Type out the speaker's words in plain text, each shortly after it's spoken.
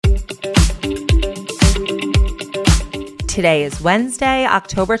Today is Wednesday,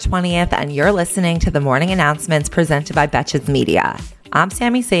 October 20th, and you're listening to the morning announcements presented by Betches Media. I'm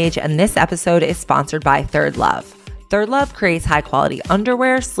Sammy Sage, and this episode is sponsored by Third Love. Third Love creates high-quality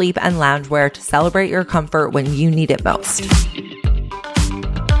underwear, sleep, and loungewear to celebrate your comfort when you need it most.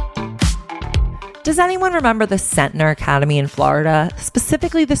 Does anyone remember the Centner Academy in Florida?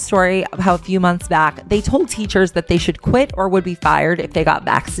 Specifically the story of how a few months back, they told teachers that they should quit or would be fired if they got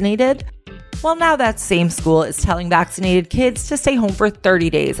vaccinated? Well, now that same school is telling vaccinated kids to stay home for 30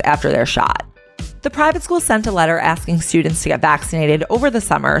 days after their shot. The private school sent a letter asking students to get vaccinated over the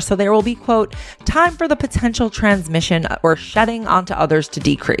summer so there will be, quote, time for the potential transmission or shedding onto others to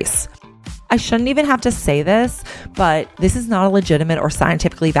decrease. I shouldn't even have to say this, but this is not a legitimate or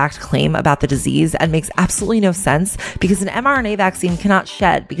scientifically backed claim about the disease and makes absolutely no sense because an mRNA vaccine cannot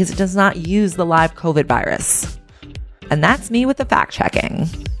shed because it does not use the live COVID virus. And that's me with the fact checking.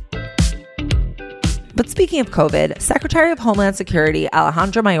 But speaking of COVID, Secretary of Homeland Security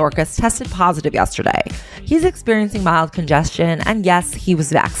Alejandro Mayorkas tested positive yesterday. He's experiencing mild congestion, and yes, he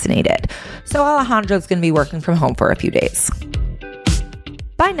was vaccinated. So Alejandro's going to be working from home for a few days.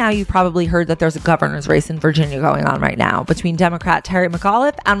 By now, you've probably heard that there's a governor's race in Virginia going on right now between Democrat Terry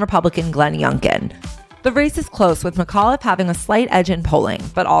McAuliffe and Republican Glenn Youngkin. The race is close, with McAuliffe having a slight edge in polling,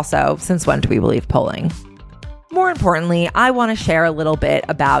 but also, since when do we believe polling? More importantly, I want to share a little bit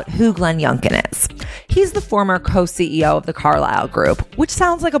about who Glenn Youngkin is. He's the former co-CEO of the Carlyle Group, which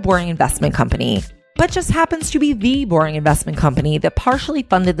sounds like a boring investment company, but just happens to be the boring investment company that partially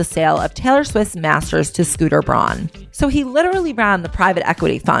funded the sale of Taylor Swift's masters to Scooter Braun. So he literally ran the private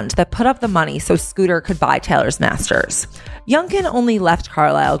equity fund that put up the money so Scooter could buy Taylor's masters. Youngkin only left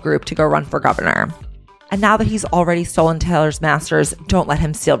Carlyle Group to go run for governor. And now that he's already stolen Taylor's masters, don't let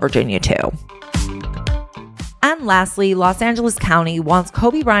him steal Virginia too. And lastly, Los Angeles County wants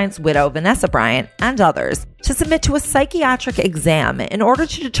Kobe Bryant's widow, Vanessa Bryant, and others to submit to a psychiatric exam in order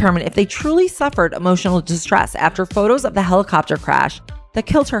to determine if they truly suffered emotional distress after photos of the helicopter crash that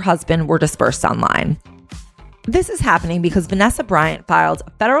killed her husband were dispersed online. This is happening because Vanessa Bryant filed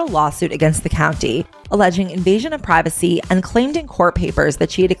a federal lawsuit against the county, alleging invasion of privacy, and claimed in court papers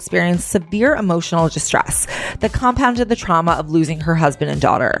that she had experienced severe emotional distress that compounded the trauma of losing her husband and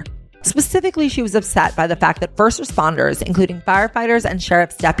daughter. Specifically, she was upset by the fact that first responders, including firefighters and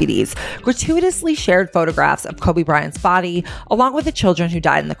sheriff's deputies, gratuitously shared photographs of Kobe Bryant's body along with the children who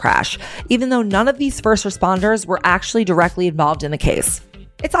died in the crash, even though none of these first responders were actually directly involved in the case.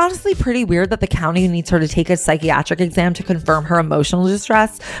 It's honestly pretty weird that the county needs her to take a psychiatric exam to confirm her emotional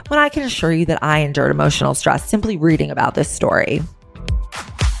distress, when I can assure you that I endured emotional stress simply reading about this story.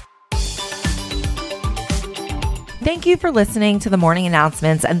 Thank you for listening to the morning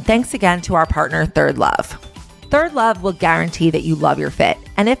announcements, and thanks again to our partner, Third Love. Third Love will guarantee that you love your fit,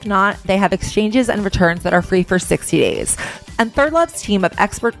 and if not, they have exchanges and returns that are free for 60 days. And Third Love's team of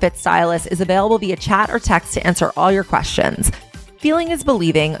expert fit stylists is available via chat or text to answer all your questions. Feeling is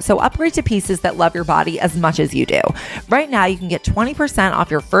believing, so upgrade to pieces that love your body as much as you do. Right now, you can get 20%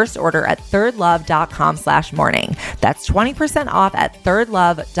 off your first order at thirdlove.com/morning. That's 20% off at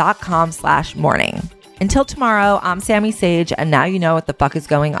thirdlove.com/morning. Until tomorrow, I'm Sammy Sage, and now you know what the fuck is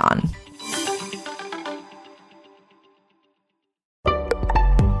going on.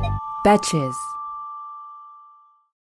 Betches.